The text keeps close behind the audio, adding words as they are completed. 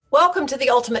Welcome to the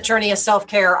Ultimate Journey of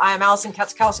Self-Care. I am Allison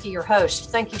Katzkowski, your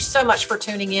host. Thank you so much for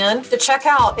tuning in to check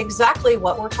out exactly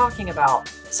what we're talking about.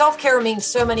 Self-care means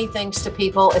so many things to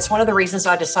people. It's one of the reasons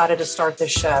I decided to start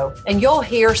this show. And you'll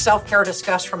hear self-care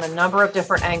discussed from a number of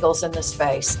different angles in this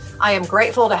space. I am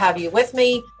grateful to have you with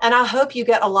me, and I hope you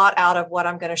get a lot out of what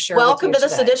I'm going to share with you today. Welcome to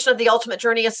this edition of the Ultimate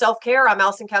Journey of Self-Care. I'm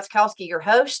Allison Katzkowski, your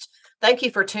host. Thank you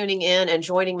for tuning in and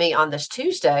joining me on this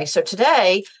Tuesday. So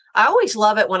today, I always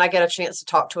love it when I get a chance to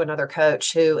talk to another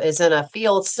coach who is in a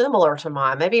field similar to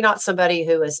mine. Maybe not somebody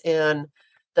who is in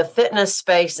the fitness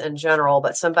space in general,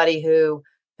 but somebody who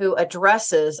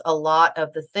addresses a lot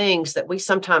of the things that we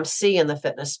sometimes see in the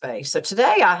fitness space. So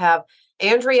today I have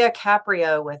Andrea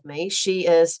Caprio with me. She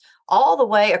is all the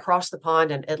way across the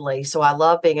pond in Italy. So I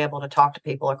love being able to talk to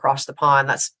people across the pond.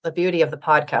 That's the beauty of the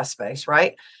podcast space,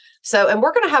 right? So, and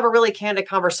we're going to have a really candid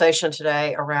conversation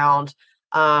today around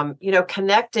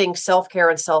connecting self-care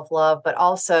and self-love, but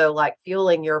also like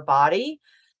fueling your body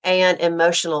and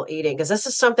emotional eating, because this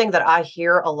is something that I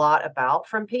hear a lot about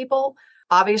from people,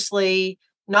 obviously,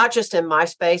 not just in my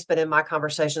space, but in my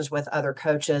conversations with other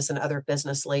coaches and other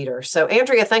business leaders. So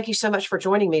Andrea, thank you so much for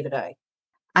joining me today.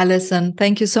 Allison,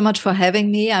 thank you so much for having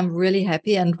me. I'm really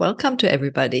happy and welcome to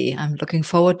everybody. I'm looking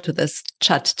forward to this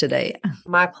chat today.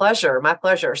 My pleasure. My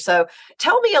pleasure. So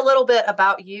tell me a little bit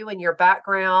about you and your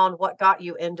background. What got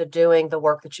you into doing the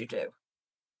work that you do?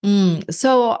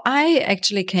 So I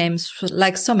actually came,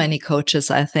 like so many coaches,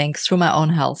 I think, through my own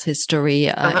health history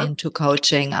into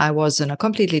coaching. I was in a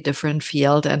completely different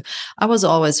field and I was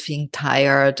always feeling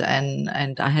tired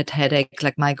and I had headache,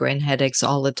 like migraine headaches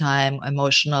all the time,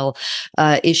 emotional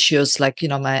issues, like,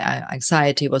 my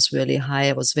anxiety was really high.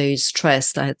 I was very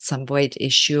stressed. I had some weight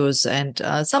issues and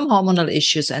some hormonal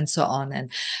issues and so on.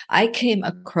 And I came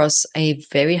across a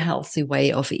very healthy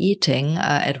way of eating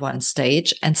at one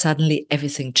stage, and suddenly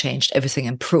everything changed, everything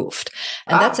improved.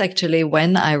 And that's actually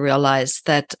when I realized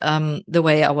that the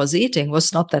way I was eating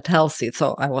was not that healthy.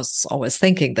 So I was always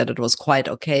thinking that it was quite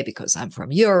okay because I'm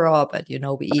from Europe and,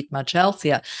 we eat much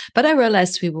healthier. But I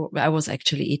realized I was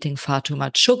actually eating far too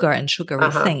much sugar and sugary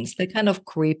things. They kind of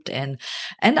creeped in.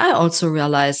 And I also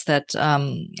realized that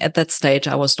at that stage,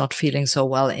 I was not feeling so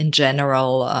well in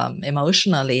general,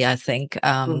 emotionally, I think.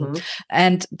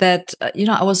 And that,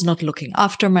 I was not looking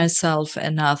after myself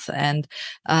enough. And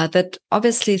that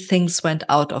obviously things went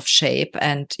out of shape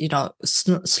and,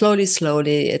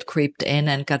 slowly it creeped in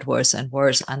and got worse and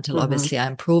worse until obviously I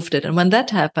improved it. And when that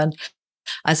happened,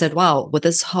 I said, wow, with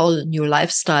this whole new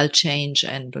lifestyle change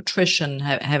and nutrition,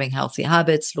 having healthy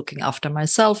habits, looking after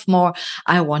myself more,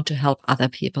 I want to help other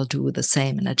people do the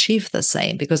same and achieve the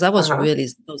same, because I was really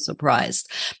so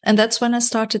surprised. And that's when I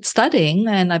started studying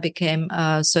and I became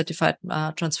a certified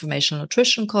transformational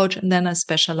nutrition coach. And then I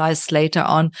specialized later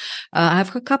on. I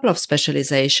have a couple of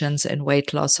specializations in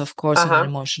weight loss, of course, and in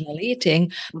emotional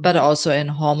eating, but also in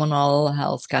hormonal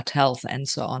health, gut health, and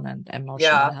so on, and emotional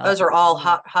health. Yeah, those are all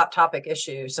hot topic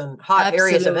issues and hot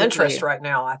areas of interest right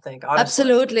now, I think. Honestly.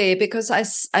 Absolutely, because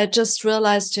I just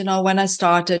realized, when I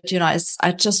started,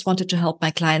 I just wanted to help my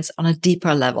clients on a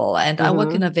deeper level. And I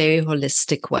work in a very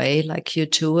holistic way, like you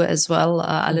too as well,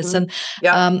 Allison.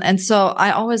 And so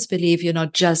I always believe,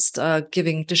 just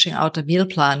dishing out a meal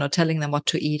plan or telling them what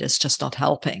to eat is just not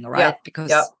helping, right?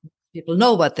 Because people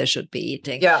know what they should be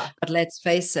eating. But let's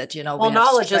face it, well,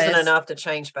 knowledge isn't enough to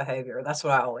change behavior. That's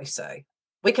what I always say.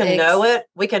 We can know it.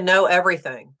 We can know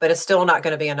everything, but it's still not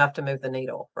going to be enough to move the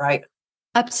needle, right?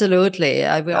 Absolutely.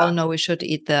 We all know we should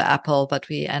eat the apple, but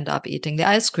we end up eating the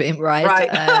ice cream, right?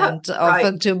 And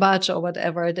often too much or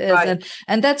whatever it is.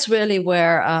 And that's really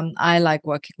where I like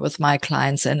working with my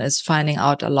clients and is finding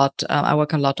out a lot. I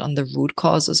work a lot on the root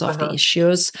causes of the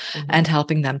issues and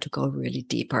helping them to go really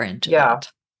deeper into that.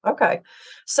 Okay.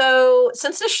 So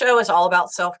since this show is all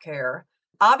about self-care,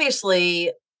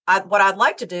 obviously what I'd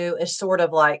like to do is sort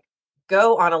of like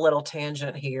go on a little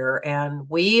tangent here and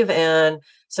weave in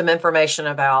some information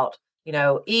about,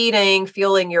 eating,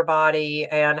 fueling your body,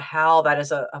 and how that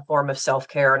is a form of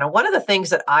self-care. Now, one of the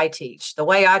things that I teach, the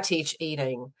way I teach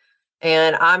eating,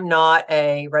 and I'm not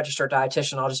a registered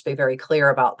dietitian, I'll just be very clear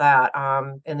about that.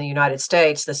 In the United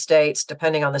States, the states,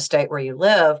 depending on the state where you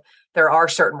live, there are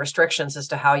certain restrictions as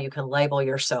to how you can label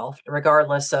yourself,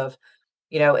 regardless of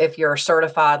if you're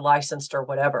certified, licensed, or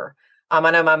whatever. I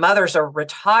know my mother's a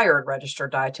retired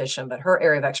registered dietitian, but her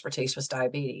area of expertise was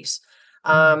diabetes.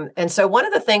 And so one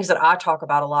of the things that I talk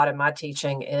about a lot in my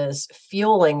teaching is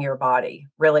fueling your body,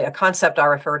 really a concept I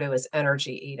refer to as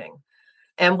energy eating.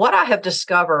 And what I have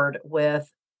discovered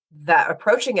with that,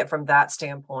 approaching it from that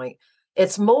standpoint,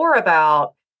 it's more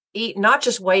about not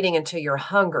just waiting until you're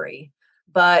hungry,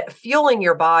 but fueling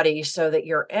your body so that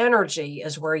your energy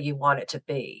is where you want it to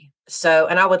be. So,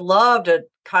 and I would love to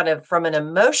kind of from an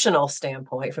emotional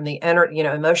standpoint, from the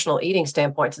emotional eating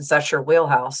standpoint, since that's your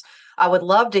wheelhouse, I would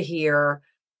love to hear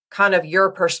kind of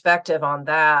your perspective on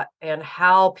that and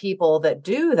how people that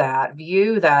do that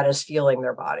view that as fueling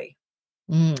their body.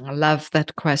 I love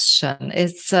that question.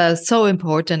 It's so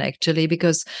important actually,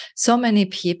 because so many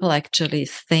people actually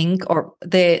think, or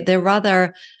they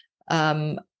rather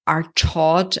are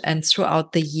taught and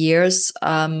throughout the years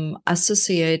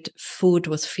associate food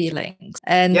with feelings.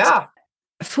 And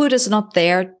food is not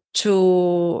there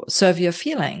to serve your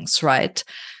feelings, right?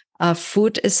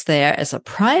 Food is there as a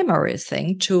primary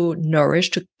thing to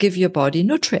nourish, to give your body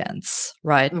nutrients,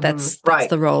 right? That's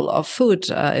the role of food.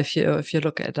 If you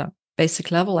look at a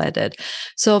basic level at it.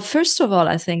 So first of all,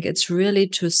 I think it's really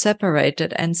to separate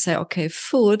it and say, okay,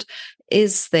 food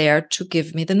is there to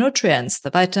give me the nutrients,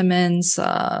 the vitamins,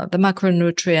 the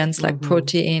macronutrients like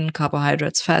protein,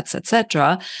 carbohydrates, fats,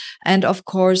 etc. And of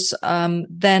course,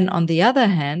 then on the other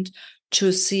hand,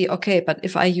 to see, okay, but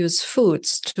if I use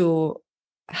foods to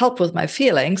help with my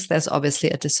feelings, there's obviously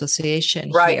a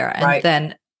dissociation here. And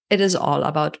then it is all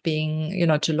about being,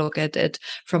 to look at it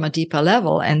from a deeper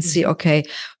level and see, okay,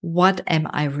 what am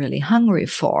I really hungry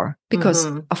for? Because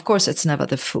of course, it's never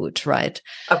the food, right?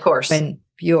 Of course. When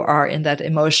you are in that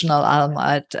emotional realm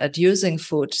at using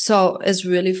food. So it's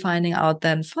really finding out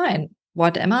then, fine,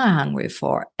 what am I hungry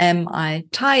for? Am I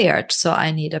tired? So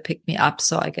I need a pick me up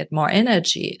so I get more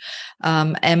energy.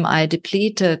 Am I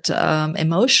depleted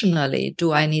emotionally?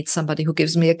 Do I need somebody who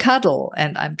gives me a cuddle?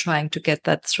 And I'm trying to get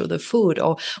that through the food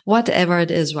or whatever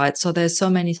it is, right? So there's so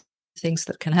many things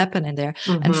that can happen in there.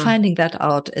 And finding that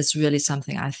out is really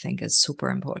something I think is super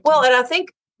important. Well, and I think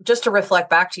just to reflect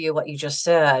back to you what you just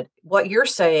said, what you're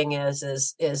saying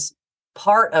is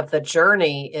part of the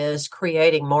journey is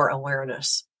creating more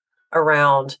awareness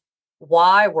around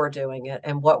why we're doing it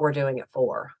and what we're doing it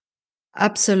for.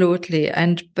 Absolutely.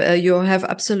 And you have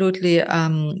absolutely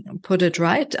put it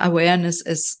right. Awareness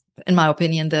is, in my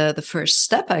opinion, the first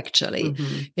step, actually.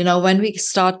 When we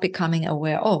start becoming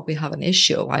aware, oh, we have an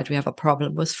issue, right? We have a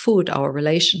problem with food, our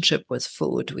relationship with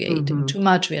food. We are eating too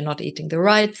much. We are not eating the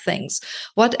right things,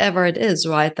 whatever it is,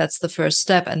 right? That's the first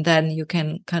step. And then you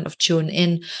can kind of tune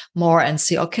in more and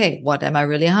see, okay, what am I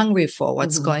really hungry for?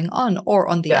 What's going on? Or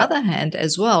on the other hand,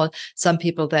 as well, some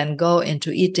people then go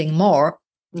into eating more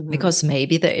because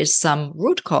maybe there is some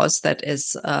root cause that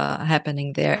is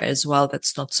happening there as well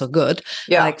that's not so good.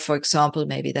 Like, for example,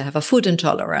 maybe they have a food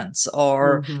intolerance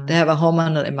or they have a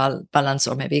hormonal imbalance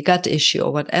or maybe a gut issue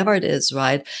or whatever it is,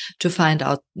 right? To find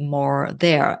out more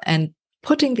there. And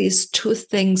putting these two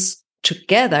things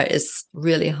together is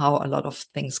really how a lot of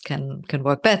things can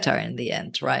work better in the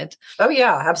end, right? Oh,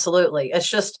 yeah, absolutely.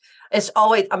 It's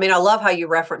always, I mean, I love how you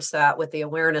reference that with the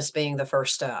awareness being the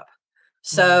first step.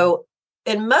 So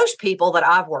in most people that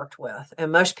I've worked with,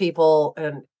 and most people,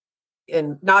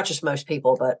 and not just most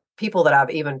people, but people that I've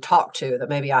even talked to that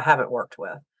maybe I haven't worked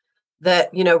with,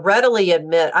 that, readily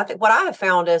admit, I think what I have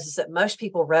found is that most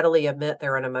people readily admit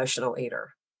they're an emotional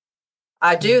eater.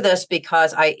 I do this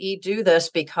because do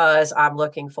this because I'm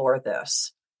looking for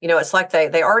this. It's like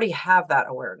they already have that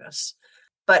awareness.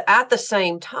 But at the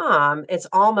same time, it's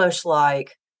almost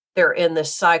like they're in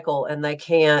this cycle and they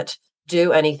can't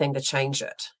do anything to change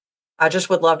it. I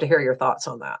just would love to hear your thoughts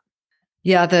on that.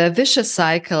 Yeah, the vicious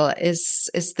cycle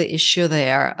is the issue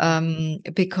there,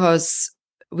 because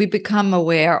we become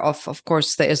aware of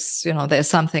course, there's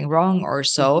something wrong or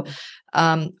so,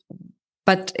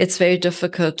 but it's very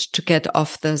difficult to get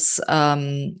off this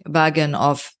wagon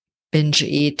of binge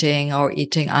eating or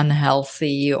eating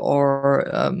unhealthy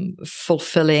or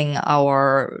fulfilling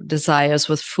our desires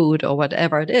with food or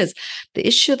whatever it is. The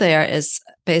issue there is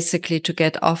basically to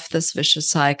get off this vicious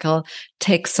cycle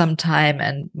takes some time,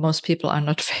 and most people are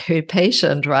not very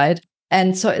patient, right?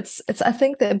 And so it's I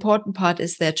think the important part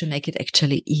is there to make it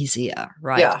actually easier,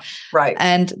 right? Yeah, right.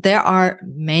 And there are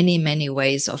many, many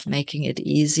ways of making it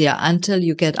easier until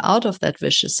you get out of that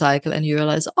vicious cycle and you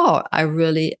realize, oh, I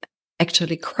really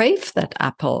actually crave that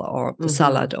apple or the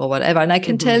salad or whatever. And I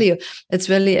can tell you, it's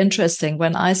really interesting.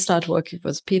 When I start working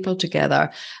with people together,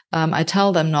 I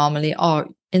tell them normally, oh,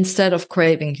 instead of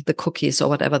craving the cookies or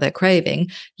whatever they're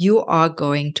craving, you are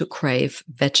going to crave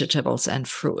vegetables and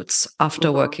fruits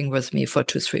after working with me for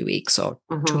 2-3 weeks or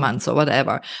 2 months or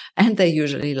whatever. And they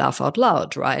usually laugh out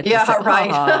loud, right? Yeah, say,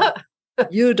 right.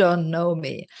 You don't know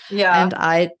me. Yeah. And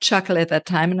I chuckle at that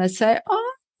time and I say,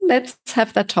 oh, let's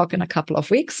have that talk in a couple of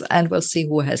weeks and we'll see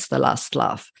who has the last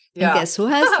laugh. Yeah. And guess who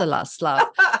has the last laugh?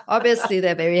 Obviously,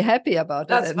 they're very happy about it.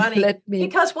 That's funny.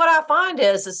 Because what I find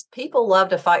is people love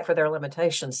to fight for their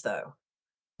limitations, though.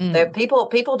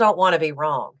 People don't want to be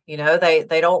wrong.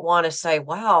 They don't want to say,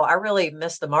 wow, I really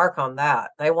missed the mark on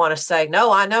that. They want to say,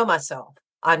 no, I know myself.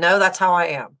 I know that's how I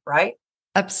am. Right.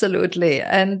 Absolutely.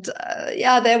 And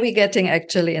there we're getting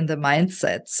actually in the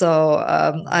mindset. So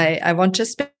I want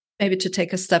just maybe to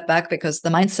take a step back because the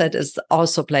mindset is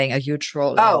also playing a huge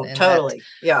role. In totally.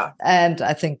 That. Yeah. And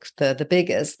I think the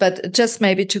biggest, but just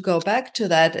maybe to go back to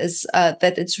that is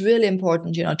that it's really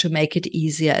important, to make it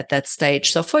easier at that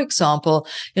stage. So for example,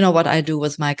 what I do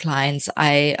with my clients,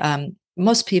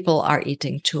 most people are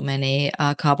eating too many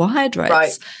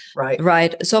carbohydrates.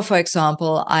 Right. So for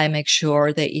example, I make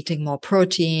sure they're eating more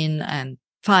protein and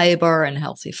fiber and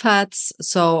healthy fats.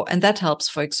 And that helps,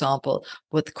 for example,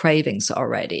 with cravings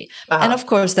already. And of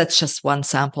course, that's just one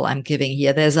sample I'm giving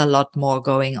here. There's a lot more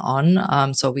going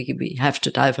on. So we have to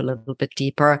dive a little bit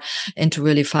deeper into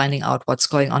really finding out what's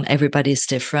going on. Everybody's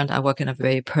different. I work in a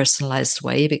very personalized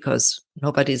way because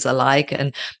nobody's alike.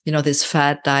 And, these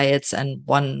fad diets and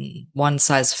one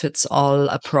size fits all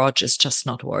approach is just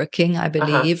not working, I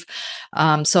believe.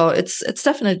 So it's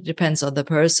definitely depends on the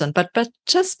person, but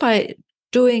just by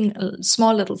doing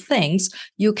small little things,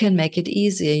 you can make it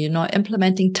easier,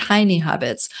 implementing tiny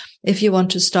habits. If you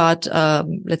want to start,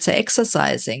 let's say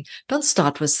exercising, don't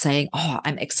start with saying, oh,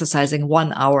 I'm exercising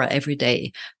 1 hour every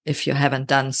day. If you haven't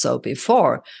done so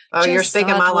before. Oh, you're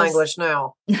speaking my language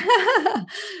now.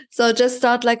 So just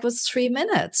start with 3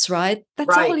 minutes, right?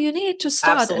 That's all you need to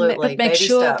start. Absolutely. And make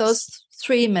sure those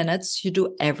 3 minutes you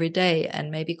do every day and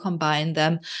maybe combine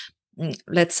them.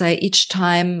 Let's say each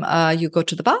time you go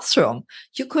to the bathroom,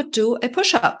 you could do a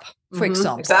push-up, for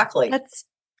example. Exactly.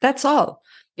 That's all.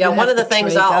 Yeah. One of the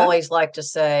things I always like to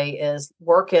say is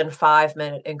work in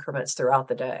 5-minute increments throughout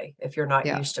the day if you're not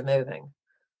used to moving.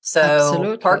 So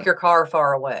Absolutely. Park your car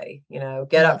far away,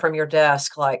 get up from your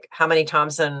desk. Like how many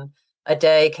times in a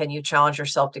day can you challenge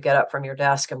yourself to get up from your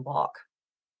desk and walk?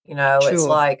 It's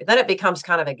like, then it becomes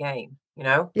kind of a game,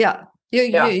 Yeah.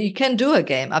 You can do a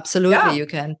game. Absolutely. Yeah. You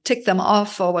can tick them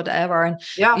off or whatever. And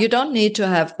you don't need to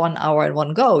have 1 hour in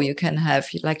one go. You can have,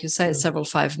 like you say, several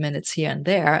 5 minutes here and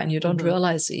there, and you don't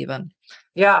realize even.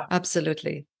 Yeah.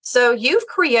 Absolutely. So you've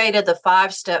created the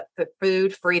 5-step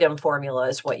food freedom formula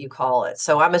is what you call it.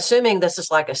 So I'm assuming this is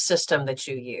like a system that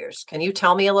you use. Can you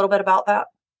tell me a little bit about that?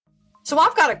 So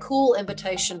I've got a cool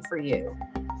invitation for you.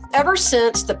 Ever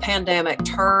since the pandemic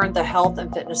turned the health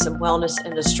and fitness and wellness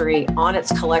industry on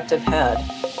its collective head,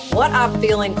 what I'm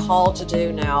feeling called to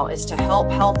do now is to help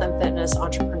health and fitness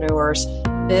entrepreneurs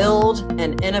build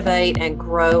and innovate and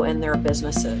grow in their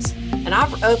businesses. And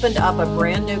I've opened up a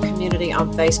brand new community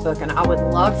on Facebook, and I would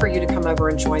love for you to come over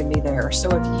and join me there. So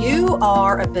if you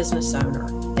are a business owner,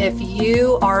 if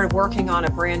you are working on a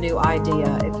brand new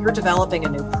idea, if you're developing a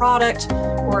new product,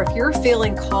 or if you're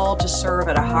feeling called to serve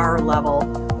at a higher level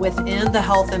within the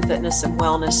health and fitness and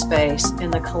wellness space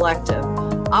in the collective,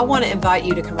 I want to invite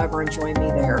you to come over and join me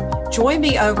there. Join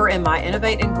me over in my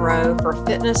Innovate and Grow for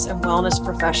fitness and wellness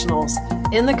professionals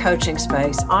in the coaching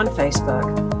space on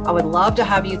Facebook. I would love to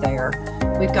have you there.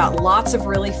 We've got lots of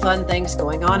really fun things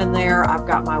going on in there. I've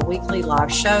got my weekly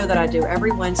live show that I do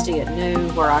every Wednesday at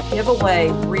noon where I give away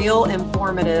real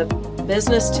informative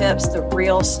business tips, the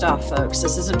real stuff, folks.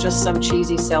 This isn't just some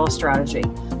cheesy sales strategy.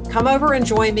 Come over and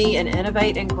join me and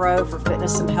Innovate and Grow for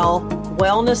fitness and health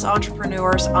wellness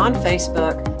entrepreneurs on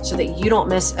Facebook so that you don't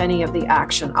miss any of the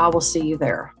action. I will see you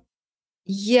there.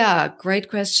 Yeah, great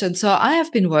question. So I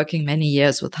have been working many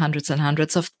years with hundreds and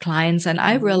hundreds of clients, and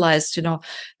I realized,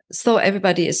 so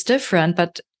everybody is different,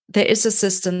 but there is a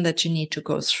system that you need to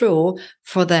go through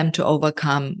for them to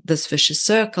overcome this vicious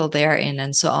circle they're in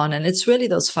and so on. And it's really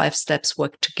those 5 steps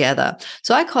work together.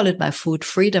 So I call it my food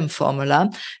freedom formula.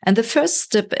 And the first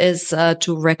step is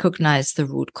to recognize the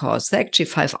root cause. They're actually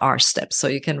 5 R steps, so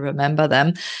you can remember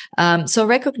them. So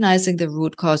recognizing the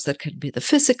root cause, that can be the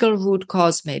physical root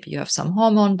cause. Maybe you have some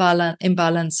hormone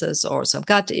imbalances or some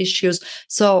gut issues.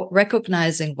 So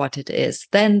recognizing what it is.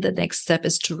 Then the next step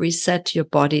is to reset your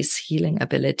body's healing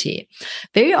ability.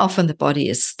 Very often the body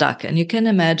is stuck, and you can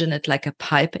imagine it like a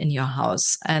pipe in your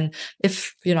house. And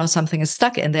if, something is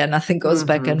stuck in there, nothing goes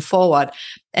back and forward.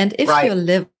 And if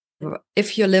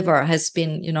your liver has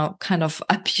been, kind of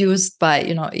abused by,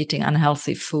 eating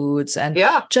unhealthy foods and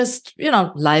just,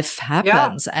 life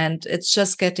happens and it's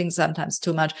just getting sometimes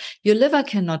too much, your liver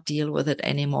cannot deal with it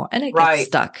anymore and it gets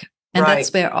stuck. And Right.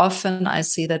 that's where often I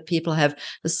see that people have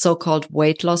the so-called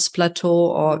weight loss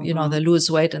plateau, or, they lose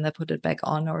weight and they put it back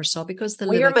on or so, because the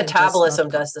liver your can just not metabolism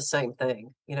go. does the same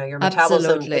thing. Your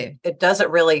metabolism, Absolutely. it doesn't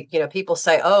really, people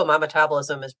say, oh, my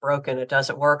metabolism is broken, it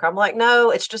doesn't work. I'm like, no,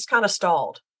 it's just kind of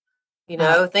stalled.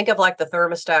 Think of like the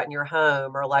thermostat in your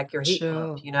home or like your heat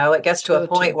pump. True. It gets to a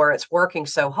point True. where it's working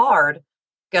so hard.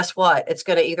 Guess what? It's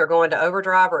going to either go into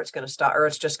overdrive or it's going to stop, or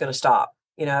it's just going to stop,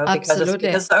 because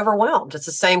it's overwhelmed. It's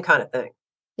the same kind of thing.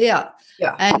 Yeah.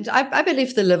 Yeah. And I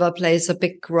believe the liver plays a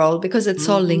big role because it's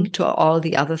all linked to all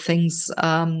the other things,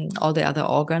 all the other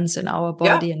organs in our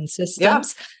body and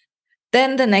systems. Yeah.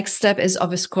 Then the next step is,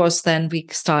 of course, then we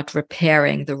start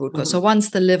repairing the root cause. So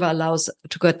once the liver allows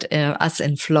to get us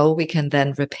in flow, we can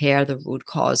then repair the root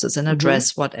causes and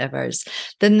address whatever is.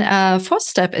 Then fourth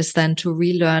step is then to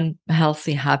relearn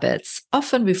healthy habits.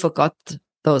 Often we forgot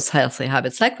those healthy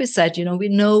habits. Like we said, we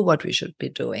know what we should be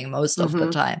doing most of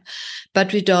the time,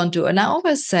 but we don't do. And I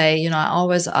always say, I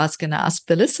always ask, and I ask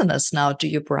the listeners now, do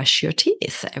you brush your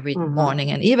teeth every morning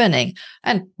and evening?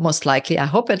 And most likely, I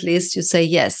hope at least you say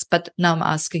yes. But now I'm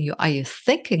asking you, are you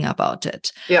thinking about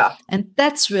it? Yeah. And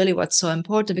that's really what's so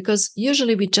important, because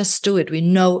usually we just do it. We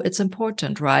know it's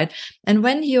important, right? And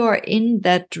when you're in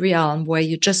that realm where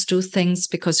you just do things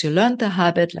because you learned the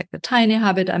habit, like the tiny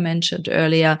habit I mentioned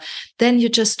earlier, then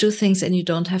you just do things and you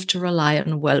don't have to rely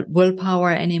on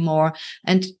willpower anymore.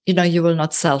 And, you will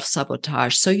not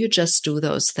self-sabotage. So you just do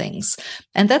those things.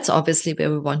 And that's obviously where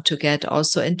we want to get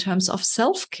also in terms of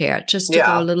self-care, just to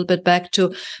go a little bit back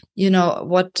to,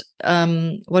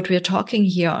 what we're talking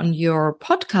here on your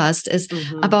podcast is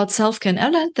about self-care. And I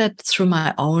learned that through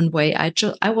my own way.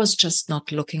 I was just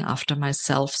not looking after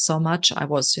myself so much. I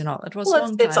was, it was a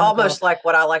long time it's almost ago. like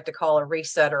what I like to call a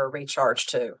reset or a recharge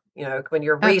too. When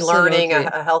you're Absolutely.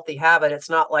 relearning a healthy habit, it's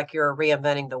not like you're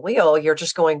reinventing the wheel. You're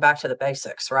just going back to the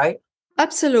basics, right?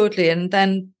 Absolutely. And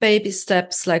then baby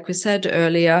steps, like we said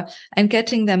earlier, and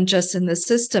getting them just in the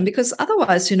system, because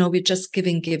otherwise, we're just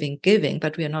giving,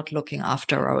 but we're not looking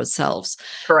after ourselves.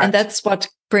 Correct. And that's what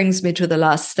brings me to the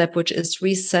last step, which is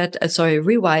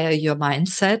rewire your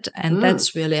mindset. And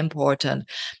that's really important,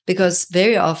 because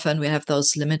very often we have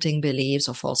those limiting beliefs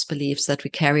or false beliefs that we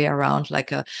carry around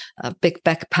like a big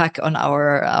backpack on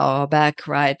our back,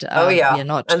 right? And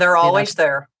they're always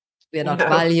there. We are not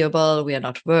valuable. We are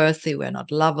not worthy. We are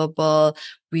not lovable.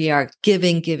 We are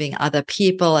giving other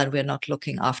people, and we're not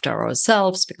looking after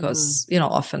ourselves because,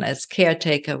 often as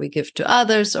caretaker, we give to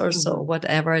others or so,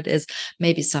 whatever it is,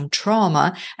 maybe some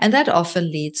trauma. And that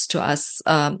often leads to us,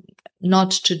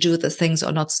 not to do the things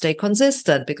or not stay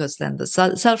consistent, because then the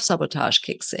self-sabotage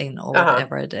kicks in or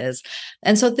whatever it is.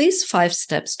 And so these 5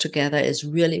 steps together is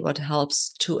really what helps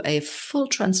to a full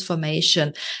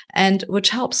transformation, and which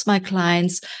helps my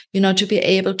clients, to be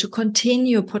able to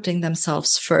continue putting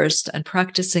themselves first and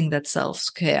practicing that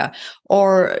self-care,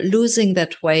 or losing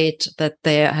that weight that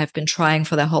they have been trying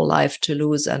for their whole life to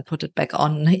lose and put it back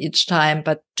on each time,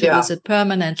 but to lose it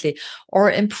permanently, or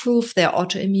improve their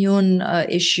autoimmune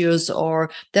issues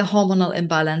or their hormonal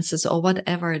imbalances or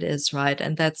whatever it is, right?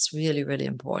 And that's really, really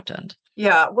important.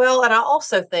 Yeah. Well, and I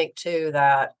also think too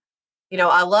that,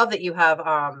 I love that you have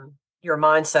your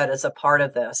mindset as a part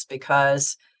of this,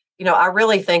 because I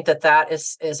really think that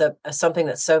is something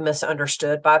that's so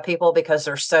misunderstood by people, because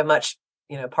there's so much,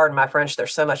 pardon my French,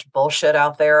 there's so much bullshit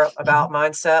out there about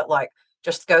mindset. Like,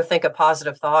 just go think a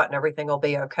positive thought and everything will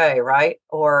be okay, right?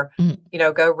 Or,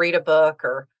 go read a book,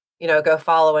 or, go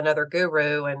follow another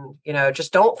guru, and,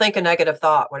 just don't think a negative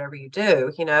thought, whatever you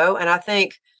do, And I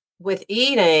think with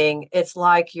eating, it's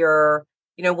like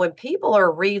when people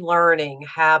are relearning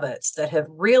habits that have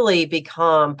really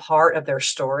become part of their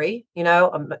story,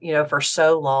 for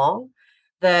so long,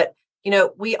 that,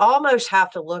 we almost have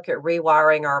to look at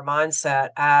rewiring our mindset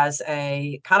as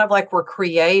a kind of like we're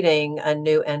creating a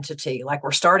new entity, like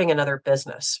we're starting another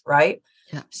business, right?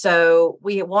 Yeah. So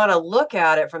we want to look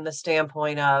at it from the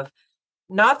standpoint of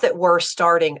not that we're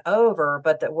starting over,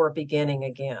 but that we're beginning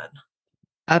again.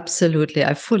 Absolutely.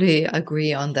 I fully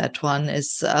agree on that one.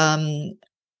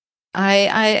 I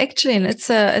actually, and it's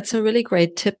a really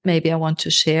great tip maybe I want to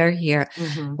share here.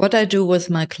 What I do with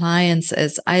my clients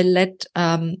is I let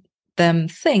them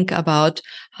think about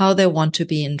how they want to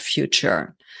be in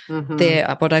future. they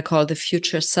are what I call the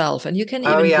future self. And you can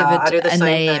even give I it do the a same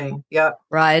name. thing. Yep.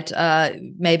 Right.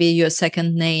 Maybe your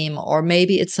second name, or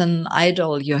maybe it's an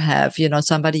idol you have,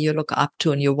 somebody you look up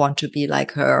to and you want to be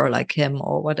like her or like him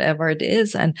or whatever it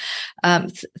is. And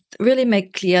really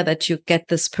make clear that you get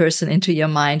this person into your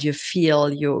mind. You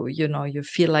feel you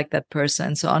feel like that person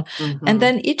and so on. And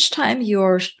then each time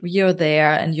you're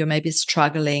there and you're maybe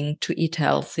struggling to eat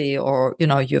healthy, or,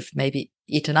 you've maybe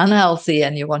eaten unhealthy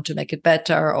and you want to make it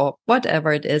better or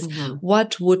whatever it is,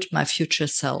 what would my future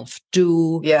self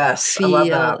do, yes,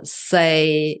 feel,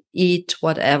 say, eat,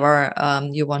 whatever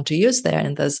you want to use there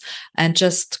in this, and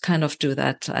just kind of do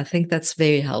that. I think that's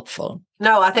very helpful.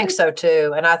 No, I think so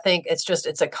too. And I think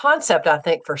it's a concept, I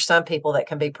think, for some people that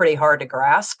can be pretty hard to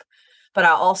grasp. But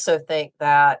I also think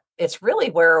that it's really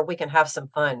where we can have some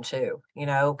fun too,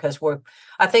 because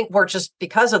I think we're just,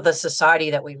 because of the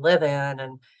society that we live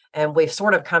in, and we've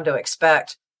sort of come to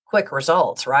expect quick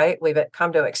results, right? We've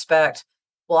come to expect,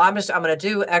 well, I'm going to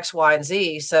do X, Y, and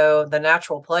Z. So the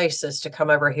natural place is to come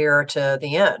over here to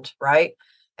the end, right?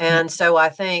 And so I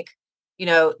think,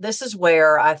 this is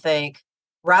where I think,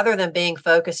 rather than being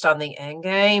focused on the end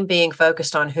game, being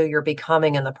focused on who you're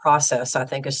becoming in the process, I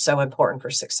think is so important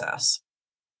for success.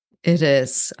 It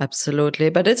is, absolutely.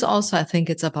 But it's also, I think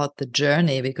it's about the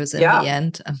journey, because in the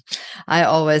end, I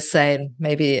always say,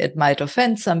 maybe it might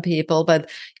offend some people, but,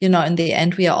 in the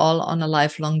end, we are all on a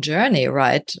lifelong journey,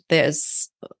 right? There's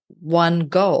one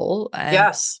goal,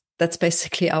 and that's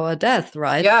basically our death,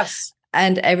 right? Yes.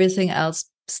 And everything else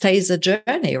stays a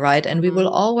journey, right? And we will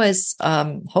always,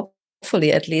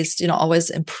 hopefully at least,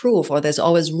 always improve, or there's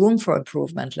always room for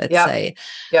improvement, let's say.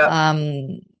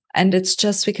 And it's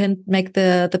just, we can make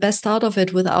the best out of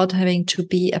it without having to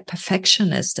be a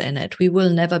perfectionist in it. We will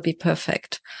never be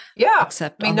perfect. Yeah.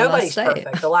 Except nobody's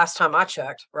perfect the last time I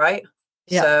checked, right?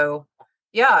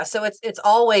 Yeah. So it's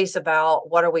always about,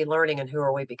 what are we learning and who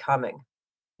are we becoming,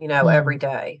 every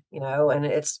day, and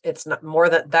it's not more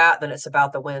than it's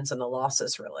about the wins and the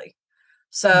losses, really.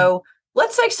 So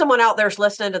let's say someone out there's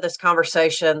listening to this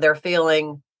conversation, they're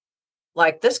feeling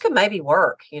like this could maybe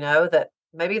work, that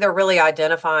maybe they're really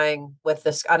identifying with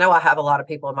this. I know I have a lot of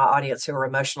people in my audience who are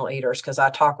emotional eaters, because I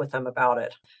talk with them about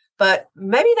it. But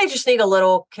maybe they just need a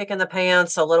little kick in the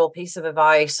pants, a little piece of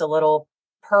advice, a little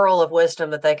pearl of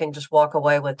wisdom that they can just walk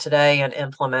away with today and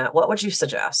implement. What would you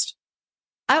suggest?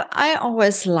 I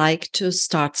always like to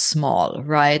start small,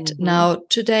 right? Now,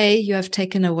 today you have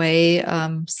taken away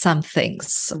some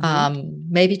things,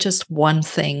 maybe just one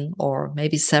thing, or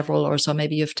maybe several or so.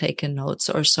 Maybe you've taken notes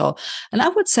or so. And I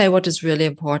would say what is really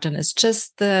important is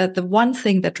just the one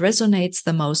thing that resonates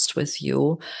the most with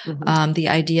you. The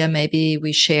idea maybe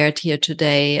we shared here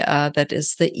today that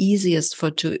is the easiest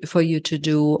for you to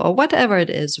do, or whatever it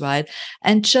is, right?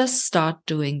 And just start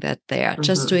doing that there,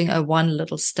 just doing a one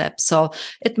little step. So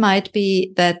it might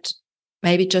be that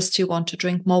maybe just you want to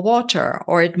drink more water,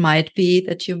 or it might be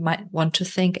that you might want to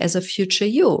think as a future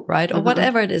you, right? Or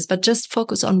whatever it is, but just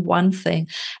focus on one thing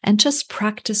and just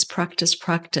practice.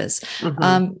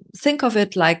 Think of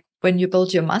it like when you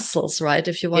build your muscles, right?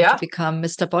 If you want to become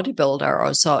Mr. Bodybuilder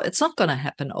or so, it's not going to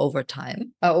happen overnight.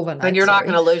 And you're not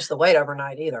going to lose the weight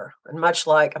overnight either. And much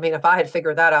like, if I had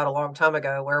figured that out a long time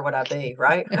ago, where would I be,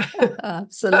 right?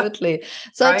 Absolutely.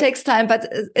 So it takes time,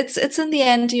 but it's in the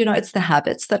end, it's the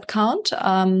habits that count.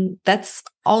 That's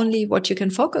only what you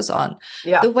can focus on.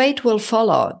 Yeah. The weight will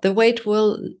follow. The weight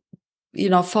will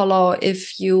follow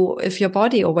if your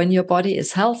body, or when your body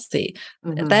is healthy,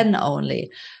 then only.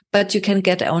 But you can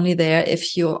get only there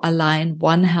if you align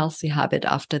one healthy habit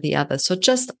after the other. So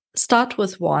just start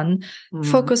with one,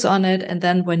 focus on it. And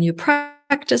then when you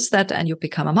practice that and you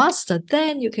become a master,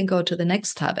 then you can go to the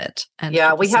next habit. And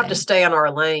we have to stay in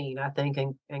our lane, I think,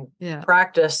 and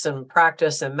practice and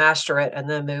master it, and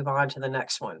then move on to the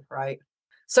next one. Right.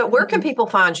 So where can people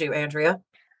find you, Andrea?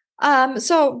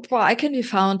 I can be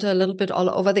found a little bit all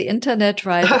over the internet,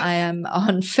 right? I am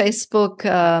on Facebook.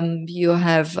 You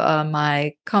have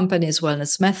my company's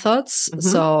Wellness Methods.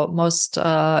 So most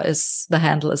is the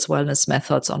handle is Wellness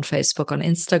Methods on Facebook, on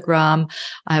Instagram.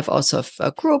 I have also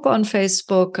a group on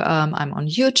Facebook. I'm on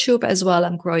YouTube as well.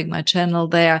 I'm growing my channel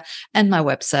there, and my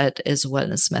website is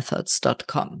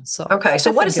wellnessmethods.com. So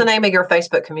so what is the name of your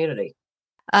Facebook community?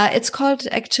 It's called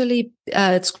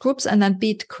it's Groups and then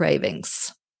Beat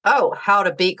Cravings. Oh, how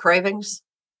to beat cravings?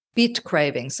 Beat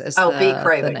Cravings is Beat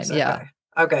Cravings. the name. Yeah.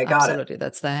 Okay, got Absolutely. it.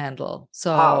 That's the handle.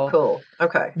 So cool.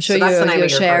 Okay. I'm sure you're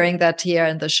sharing that here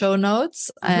in the show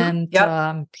notes, and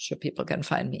I'm sure people can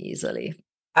find me easily.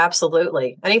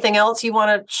 Absolutely. Anything else you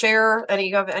want to share?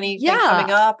 Anything coming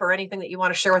up, or anything that you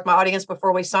want to share with my audience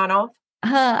before we sign off?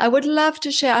 I would love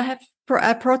to share. I have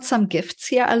I brought some gifts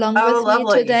here along with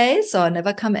lovely. me today, so I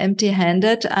never come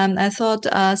empty-handed. I thought,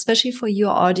 especially for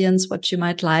your audience, what you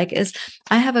might like is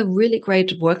I have a really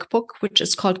great workbook, which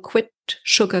is called Quit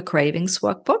Sugar Cravings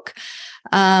Workbook,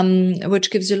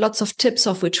 which gives you lots of tips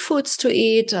of which foods to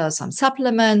eat, some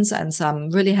supplements, and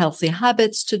some really healthy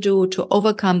habits to do to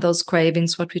overcome those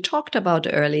cravings, what we talked about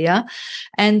earlier.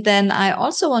 And then I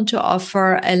also want to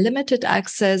offer a limited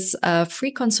access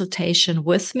free consultation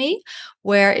with me,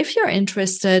 where if you're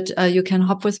interested, you can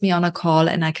hop with me on a call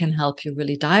and I can help you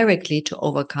really directly to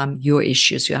overcome your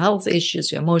issues, your health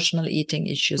issues, your emotional eating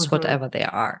issues, whatever they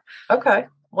are. Okay,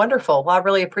 wonderful. Well, I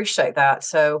really appreciate that.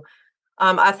 So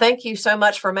I thank you so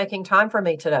much for making time for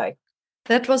me today.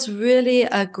 That was really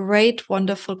a great,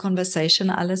 wonderful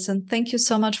conversation, Alison. Thank you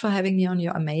so much for having me on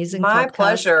your amazing podcast. My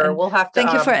pleasure. And we'll have to.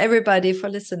 Thank you for everybody for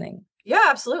listening. Yeah,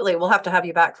 absolutely. We'll have to have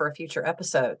you back for a future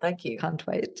episode. Thank you. Can't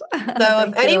wait. So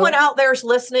if anyone out there is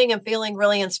listening and feeling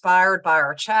really inspired by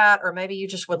our chat, or maybe you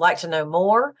just would like to know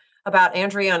more about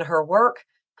Andrea and her work,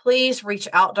 please reach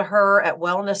out to her at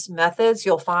Wellness Methods.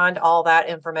 You'll find all that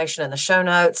information in the show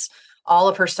notes, all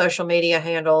of her social media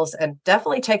handles, and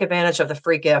definitely take advantage of the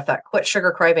free gift. That Quit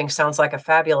Sugar Craving sounds like a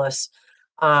fabulous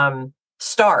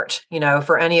start,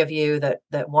 for any of you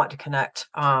that want to connect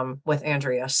with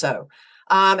Andrea. So,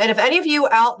 and if any of you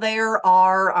out there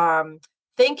are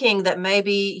thinking that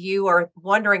maybe you are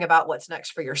wondering about what's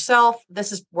next for yourself,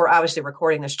 we're obviously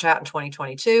recording this chat in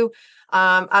 2022.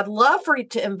 I'd love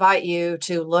to invite you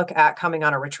to look at coming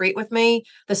on a retreat with me.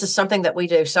 This is something that we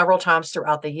do several times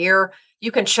throughout the year.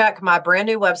 You can check my brand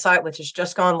new website, which has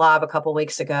just gone live a couple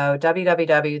weeks ago,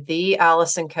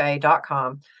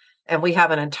 www.thealisonk.com. And we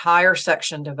have an entire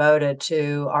section devoted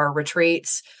to our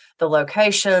retreats, the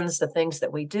locations, the things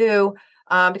that we do.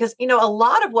 Because, a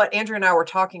lot of what Andrea and I were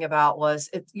talking about was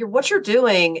what you're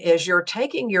doing is you're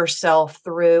taking yourself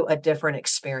through a different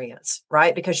experience,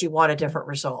 right? Because you want a different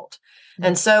result. Mm-hmm.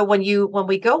 And so when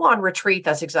we go on retreat,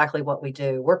 that's exactly what we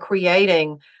do. We're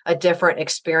creating a different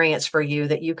experience for you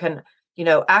that you can,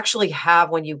 actually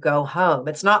have when you go home.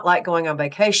 It's not like going on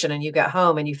vacation and you get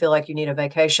home and you feel like you need a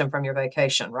vacation from your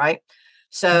vacation, right?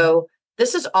 So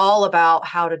this is all about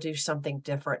how to do something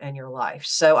different in your life.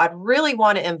 So I'd really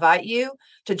want to invite you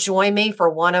to join me for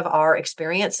one of our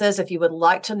experiences. If you would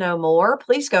like to know more,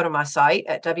 please go to my site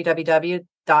at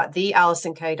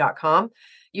www.thealisonk.com.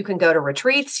 You can go to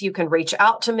retreats. You can reach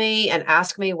out to me and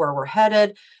ask me where we're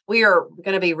headed. We are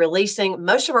going to be releasing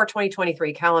most of our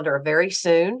 2023 calendar very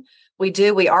soon. We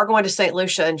are going to St.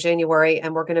 Lucia in January,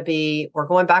 and we're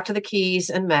going back to the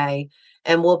Keys in May,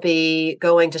 and we'll be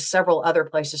going to several other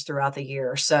places throughout the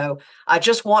year. So I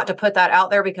just want to put that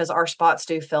out there because our spots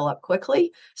do fill up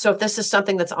quickly. So if this is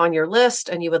something that's on your list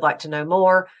and you would like to know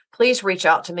more, please reach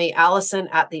out to me,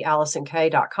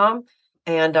 Allison@thealisonk.com.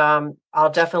 And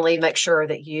I'll definitely make sure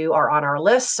that you are on our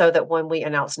list so that when we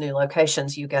announce new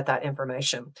locations, you get that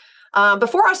information.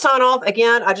 Before I sign off,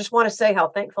 again, I just want to say how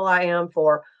thankful I am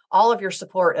for all of your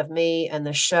support of me and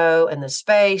the show and the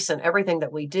space and everything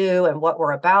that we do and what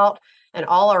we're about, and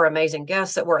all our amazing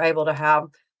guests that we're able to have.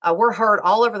 We're heard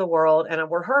all over the world, and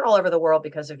we're heard all over the world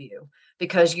because of you,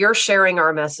 because you're sharing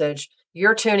our message,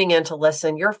 you're tuning in to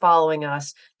listen, you're following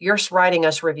us, you're writing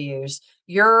us reviews,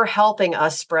 you're helping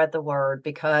us spread the word,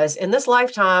 because in this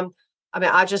lifetime, I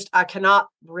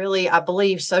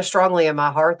believe so strongly in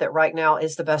my heart that right now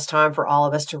is the best time for all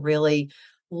of us to really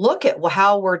look at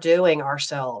how we're doing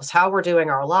ourselves, how we're doing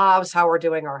our lives, how we're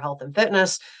doing our health and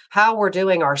fitness, how we're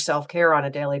doing our self-care on a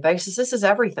daily basis. This is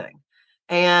everything.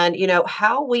 And,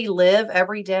 how we live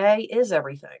every day is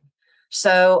everything.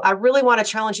 So I really want to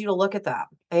challenge you to look at that.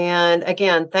 And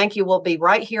again, thank you. We'll be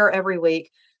right here every week,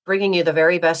 bringing you the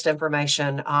very best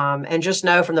information. And just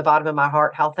know from the bottom of my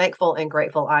heart how thankful and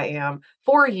grateful I am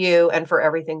for you and for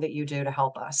everything that you do to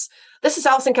help us. This is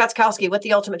Alison Katzkowski with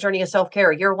The Ultimate Journey of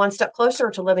Self-Care. You're one step closer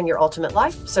to living your ultimate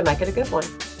life, so make it a good one.